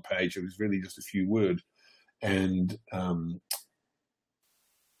than one page. It was really just a few words, and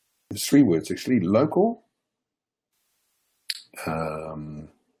there's 3 words actually: local. And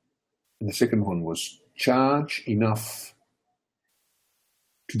the second one was charge enough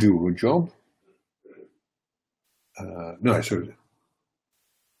to do a good job. There's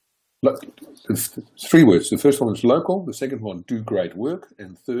 3 words. The first one is local, the second one, do great work,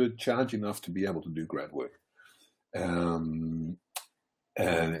 and third, charge enough to be able to do great work. And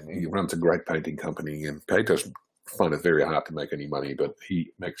he runs a great painting company, and painters find it very hard to make any money, but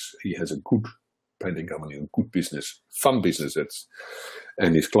he has a good painting company, a good business, fun business,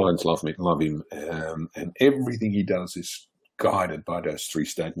 and his clients love him, and everything he does is guided by those 3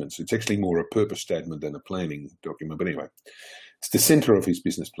 statements. It's actually more a purpose statement than a planning document, but anyway, it's the center of his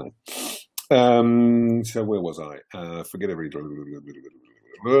business plan. So where was I? Forget everything.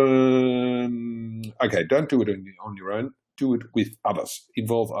 Okay, don't do it on your own. Do it with others.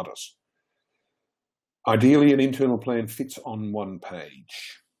 Involve others. Ideally, an internal plan fits on one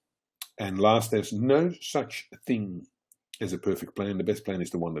page. And last, there's no such thing as a perfect plan. The best plan is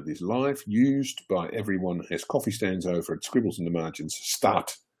the one that is live, used by everyone, has coffee stands over it, scribbles in the margins.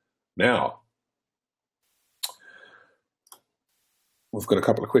 Start now. We've got a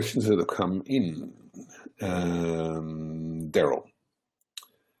couple of questions that have come in. Daryl,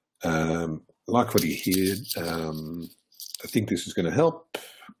 like what you heard, I think this is going to help.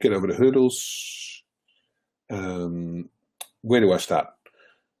 Get over the hurdles. Where do I start?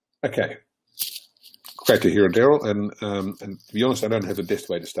 Okay, great to hear it, Daryl. And to be honest, I don't have a best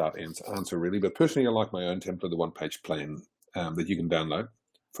way to start answer really, but personally, I like my own template, the one-page plan that you can download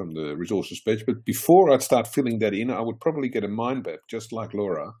from the resources page. But before I'd start filling that in, I would probably get a mind map, just like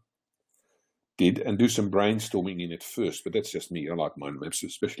Laura did, and do some brainstorming in it first. But that's just me. I like mind maps,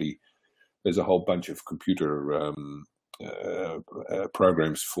 especially. There's a whole bunch of computer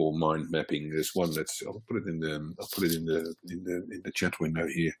programs for mind mapping. There's one that's I'll put it in the chat window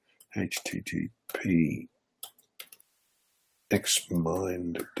here. http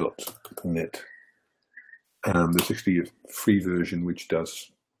xmind.net. There's actually a free version which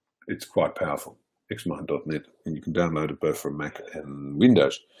does. It's quite powerful. xmind.net, and you can download it both from Mac and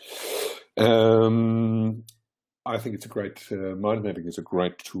Windows. I think it's a great mind mapping is a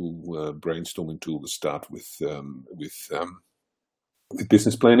great tool, brainstorming tool to start with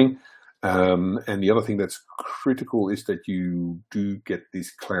business planning. And the other thing that's critical is that you do get this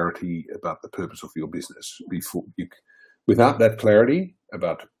clarity about the purpose of your business. Without that clarity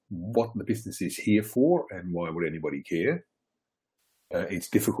about what the business is here for and why would anybody care, it's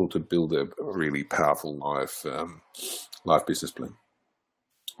difficult to build a really powerful life business plan.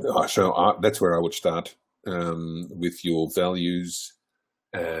 So that's where I would start. With your values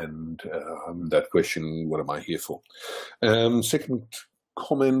and that question, what am I here for? Second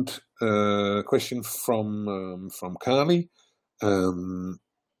comment, question from Carly.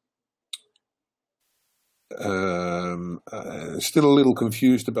 Still a little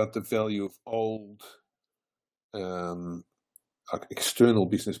confused about the value of old external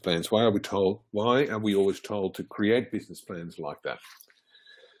business plans. Why are we always told to create business plans like that?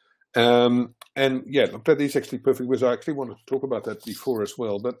 And yeah, look, that is actually perfect, because I actually wanted to talk about that before as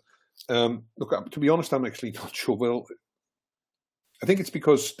well. But look, to be honest, I'm actually not sure. Well, I think it's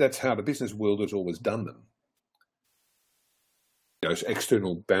because that's how the business world has always done them. Those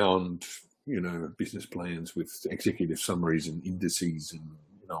external bound, business plans with executive summaries and indices and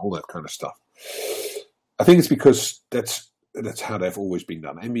all that kind of stuff. I think it's because that's how they've always been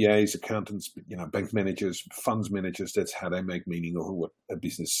done. MBAs, accountants, bank managers, funds managers, that's how they make meaning of what a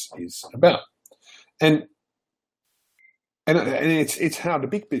business is about. And it's how the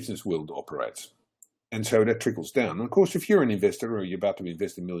big business world operates. And so that trickles down. And of course, if you're an investor or you're about to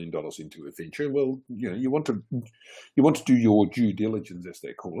invest $1 million into a venture, well, you want to do your due diligence, as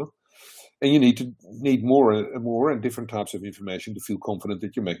they call it. And you need more and different types of information to feel confident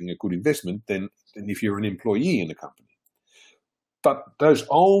that you're making a good investment than if you're an employee in a company. But those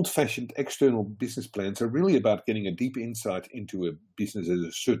old-fashioned external business plans are really about getting a deep insight into a business at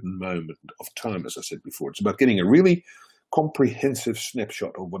a certain moment of time, as I said before. It's about getting a really comprehensive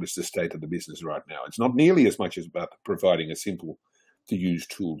snapshot of what is the state of the business right now. It's not nearly as much as about providing a simple-to-use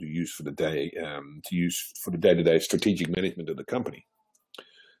tool to use for the day, for the day-to-day strategic management of the company.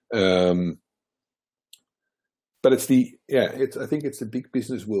 But I think it's the big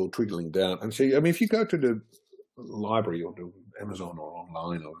business world trickling down. And so, if you go to the library or to Amazon or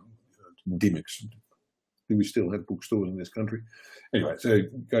online or Dymocks, do we still have bookstores in this country? Anyway, so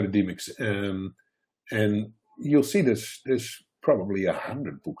go to Dymocks, and you'll see there's probably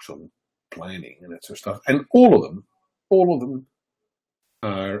 100 books on planning and that sort of stuff, and all of them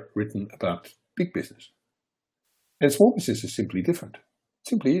are written about big business, and small business is simply different. It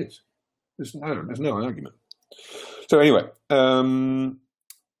simply is. There's no argument. So anyway,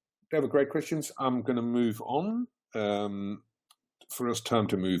 they were great questions. I'm going to move on. For us, time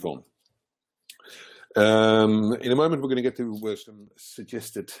to move on. In a moment, we're going to get to some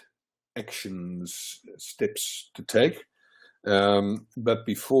suggested steps to take. But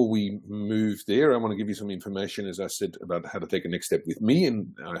before we move there, I want to give you some information, as I said, about how to take a next step with me.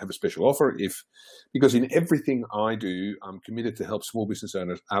 And I have a special offer because in everything I do, I'm committed to help small business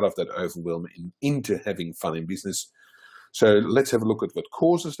owners out of that overwhelm and into having fun in business. So let's have a look at what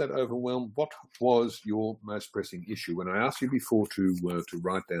causes that overwhelm. What was your most pressing issue? When I asked you before to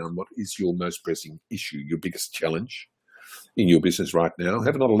write down what is your most pressing issue, your biggest challenge in your business right now,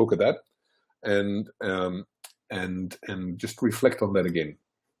 have another look at that, and just reflect on that again.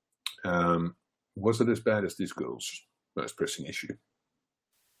 Was it as bad as this girl's most pressing issue?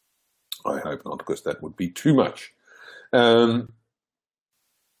 I hope not, because that would be too much.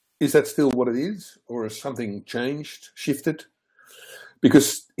 Is that still what it is, or has something changed, shifted?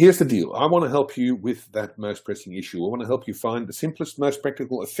 Because here's the deal. I want to help you with that most pressing issue. I want to help you find the simplest, most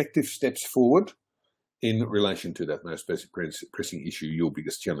practical, effective steps forward in relation to that most pressing issue, your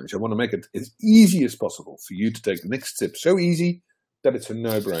biggest challenge. I want to make it as easy as possible for you to take the next step, so easy that it's a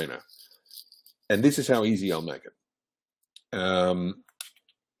no-brainer. And this is how easy I'll make it.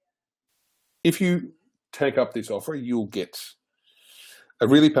 If you take up this offer, you'll get a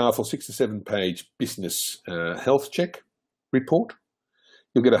really powerful 6 to 7 page business health check report.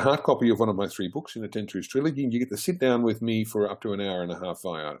 You'll get a hard copy of one of my 3 books in the 10 Truths trilogy, and you get to sit down with me for up to an hour and a half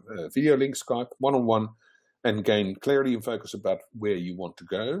via video link, Skype, one-on-one, and gain clarity and focus about where you want to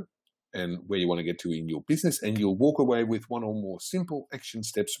go and where you want to get to in your business, and you'll walk away with one or more simple action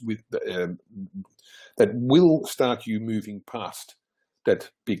steps that will start you moving past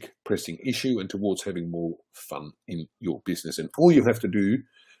that big pressing issue and towards having more fun in your business. And all you have to do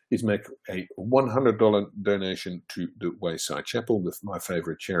is make a $100 donation to the Wayside Chapel, with my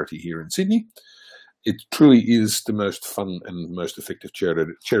favorite charity here in Sydney. It truly is the most fun and most effective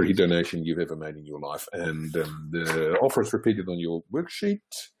charity donation you've ever made in your life. And the offer is repeated on your worksheet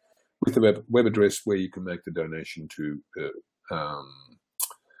with the web address where you can make the donation to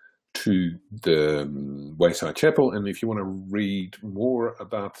the Wayside Chapel. And if you want to read more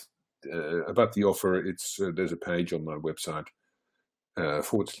about the offer, there's a page on my website,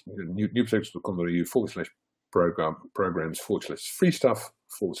 newperspectives.com.au/programs/free stuff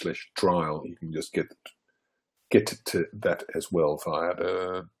 /trial. You can just get to that as well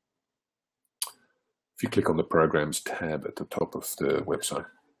via if you click on the programs tab at the top of the website.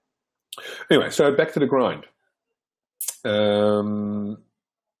 Anyway, so back to the grind.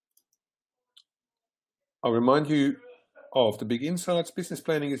 I'll remind you of the big insights. Business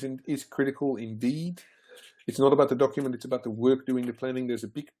planning is critical indeed. It's not about the document, it's about the work doing the planning. There's a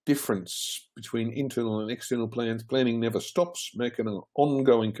big difference between internal and external plans. Planning never stops. Make an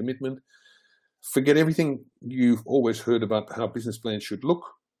ongoing commitment. Forget everything you've always heard about how business plans should look.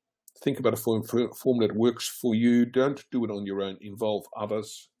 Think about a form that works for you. Don't do it on your own. Involve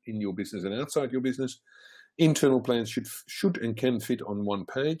others in your business and outside your business. Internal plans should and can fit on one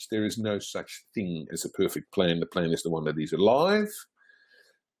page. There is no such thing as a perfect plan. The plan is the one that is alive.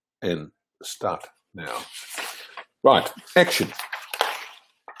 And start now. Right, action.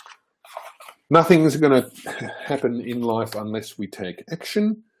 Nothing's going to happen in life unless we take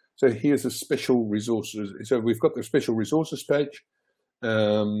action. So here's a special resources. So we've got the special resources page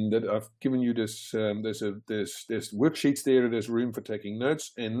that I've given you. There's worksheets there. There's room for taking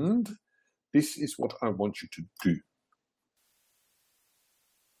notes, and this is what I want you to do.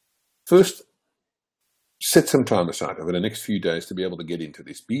 First, set some time aside over the next few days to be able to get into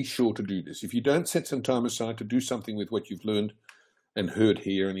this. Be sure to do this. If you don't set some time aside to do something with what you've learned and heard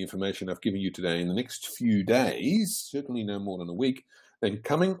here and the information I've given you today in the next few days, certainly no more than a week, then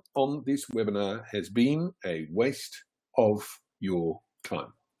coming on this webinar has been a waste of your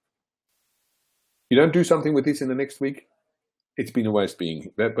time. You don't do something with this in the next week, it's been a waste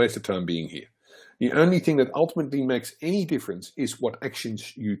of time being here. The only thing that ultimately makes any difference is what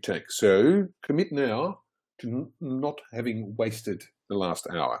actions you take. So commit now to not having wasted the last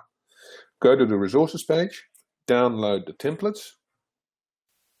hour. Go to the resources page, download the templates,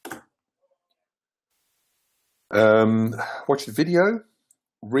 watch the video,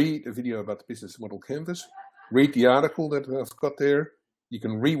 read a video about the business model canvas, read the article that I've got there. You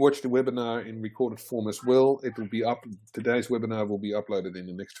can rewatch the webinar in recorded form as well. It will be up. Today's webinar will be uploaded in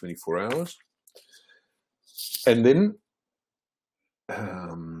the next 24 hours. And then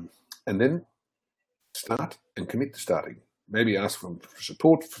start and commit to starting. Maybe ask for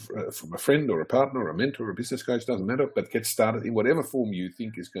support from a friend or a partner or a mentor or a business coach, doesn't matter, but get started in whatever form you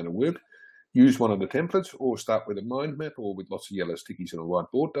think is going to work. Use one of the templates or start with a mind map or with lots of yellow stickies on a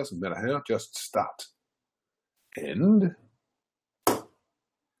whiteboard, doesn't matter how, just start. And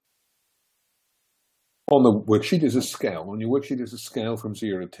on the worksheet is a scale. On your worksheet is a scale from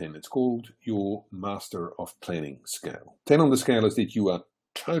 0 to 10. It's called your Master of Planning scale. 10 on the scale is that you are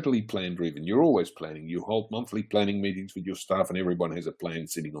totally plan driven. You're always planning. You hold monthly planning meetings with your staff and everyone has a plan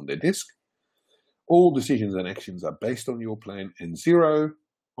sitting on their desk. All decisions and actions are based on your plan, and 0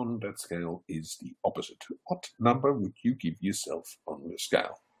 on that scale is the opposite. What number would you give yourself on the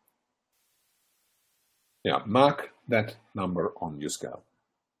scale? Now, mark that number on your scale.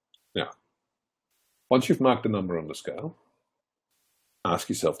 Now, once you've marked the number on the scale, ask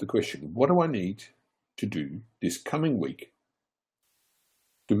yourself the question, what do I need to do this coming week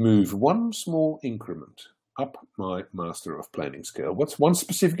to move one small increment up my Master of Planning scale? What's one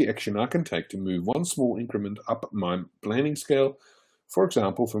specific action I can take to move one small increment up my planning scale, for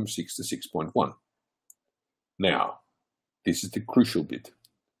example, from 6 to 6.1? Now, this is the crucial bit.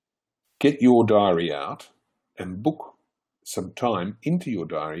 Get your diary out and book some time into your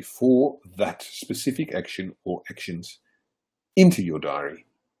diary for that specific action or actions into your diary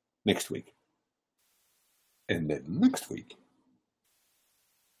next week. And then next week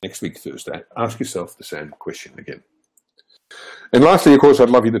Thursday, ask yourself the same question again. And lastly, of course,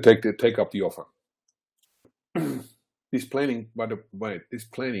 I'd love you to take up the offer. This planning, by the way, this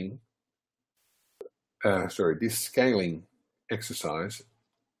scaling exercise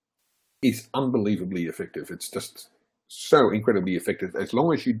is unbelievably effective. It's just so incredibly effective. As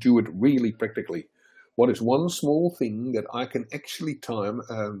long as you do it really practically, What is one small thing that I can actually time,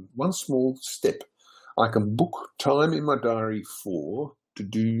 one small step I can book time in my diary for to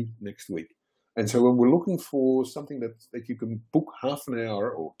do next week? And so when we're looking for something that you can book half an hour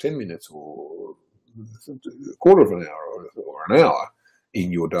or 10 minutes or a quarter of an hour or an hour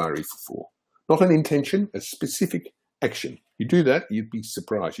in your diary for, not an intention, a specific action. You do that, you'd be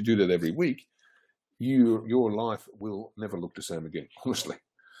surprised. You do that every week, your life will never look the same again, honestly.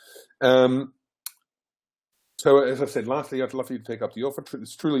 So as I said, lastly, I'd love you to take up the offer.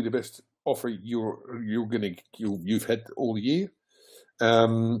 It's truly the best offer you've had all year,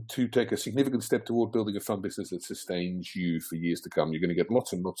 to take a significant step toward building a fun business that sustains you for years to come. You're going to get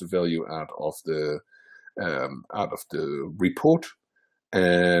lots and lots of value out of the report,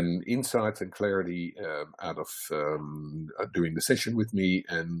 and insights and clarity out of doing the session with me,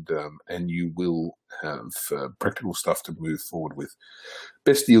 and you will have practical stuff to move forward with.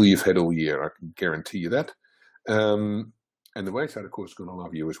 Best deal you've had all year, I can guarantee you that. And the website, of course, is going to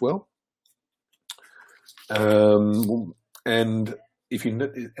love you as well. And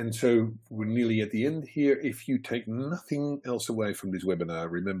so we're nearly at the end here. If you take nothing else away from this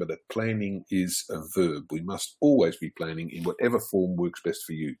webinar, remember that planning is a verb. We must always be planning in whatever form works best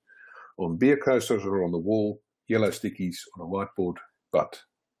for you. On beer coasters or on the wall, yellow stickies on a whiteboard, but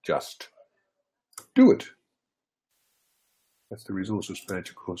just do it. That's the resources page,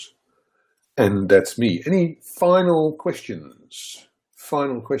 of course. And that's me. Any final questions?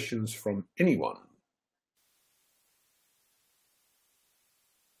 Final questions from anyone?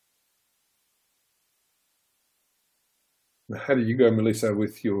 How did you go, Melissa,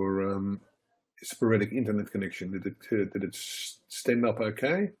 with your sporadic internet connection? Did it stand up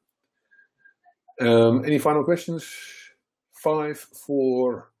okay? Any final questions? 5,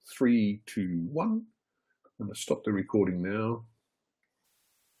 4, 3, 2, 1. I'm going to stop the recording now.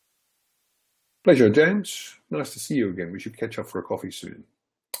 Pleasure, James. Nice to see you again. We should catch up for a coffee soon.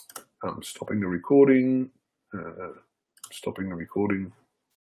 I'm stopping the recording. Stopping the recording.